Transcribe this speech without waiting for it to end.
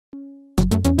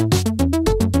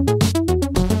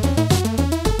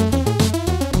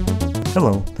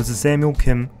Hello, this is Samuel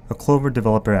Kim, a Clover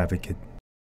developer advocate.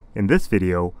 In this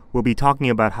video, we'll be talking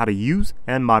about how to use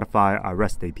and modify our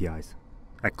REST APIs.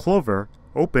 At Clover,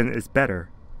 open is better.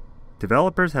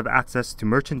 Developers have access to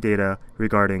merchant data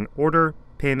regarding order,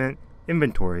 payment,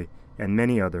 inventory, and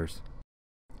many others.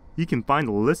 You can find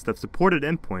a list of supported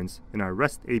endpoints in our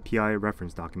REST API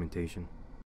reference documentation.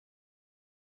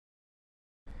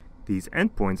 These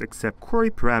endpoints accept query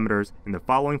parameters in the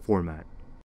following format.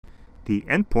 The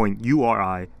endpoint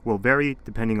URI will vary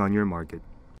depending on your market.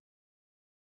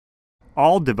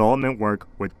 All development work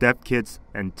with dev kits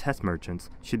and test merchants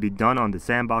should be done on the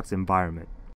sandbox environment.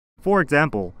 For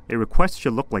example, a request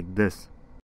should look like this.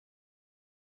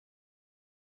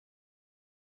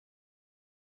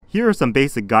 Here are some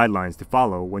basic guidelines to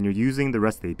follow when you're using the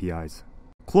REST APIs.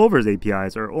 Clover's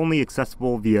APIs are only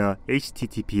accessible via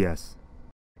HTTPS.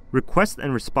 Request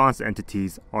and response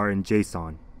entities are in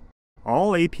JSON.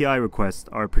 All API requests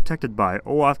are protected by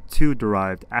OAuth 2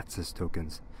 derived access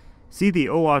tokens. See the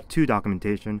OAuth 2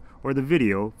 documentation or the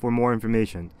video for more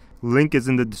information. Link is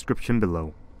in the description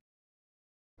below.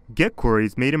 GET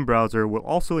queries made in browser will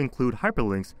also include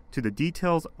hyperlinks to the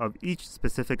details of each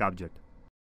specific object.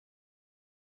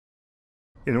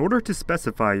 In order to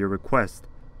specify your request,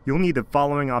 you'll need the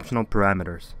following optional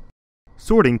parameters.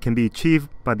 Sorting can be achieved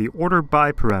by the order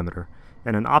by parameter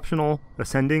and an optional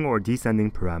ascending or descending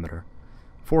parameter.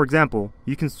 For example,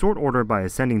 you can sort order by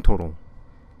ascending total.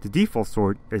 The default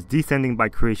sort is descending by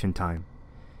creation time.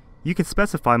 You can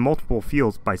specify multiple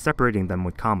fields by separating them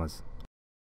with commas.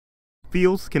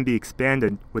 Fields can be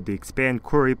expanded with the expand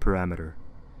query parameter.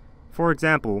 For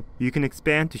example, you can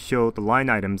expand to show the line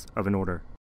items of an order.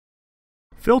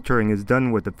 Filtering is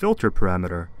done with the filter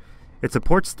parameter. It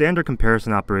supports standard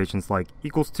comparison operations like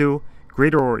equals to,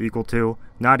 greater or equal to,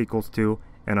 not equals to,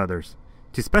 and others.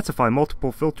 To specify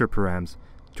multiple filter params,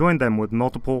 join them with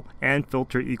multiple and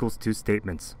filter equals to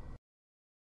statements.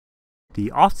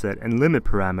 The offset and limit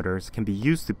parameters can be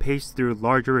used to page through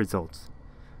larger results.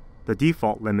 The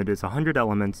default limit is 100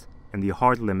 elements and the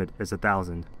hard limit is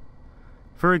 1000.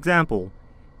 For example,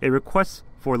 a request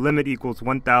for limit equals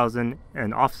 1000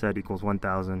 and offset equals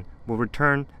 1000 will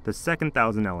return the second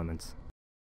 1000 elements.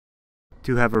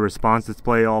 To have a response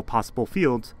display all possible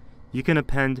fields, you can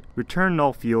append return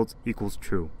null fields equals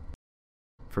true.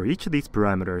 For each of these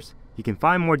parameters, you can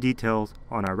find more details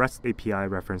on our REST API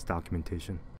reference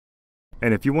documentation.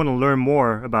 And if you want to learn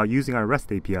more about using our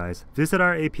REST APIs, visit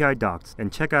our API docs and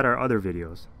check out our other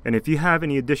videos. And if you have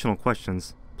any additional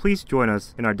questions, please join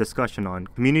us in our discussion on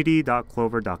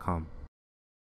community.clover.com.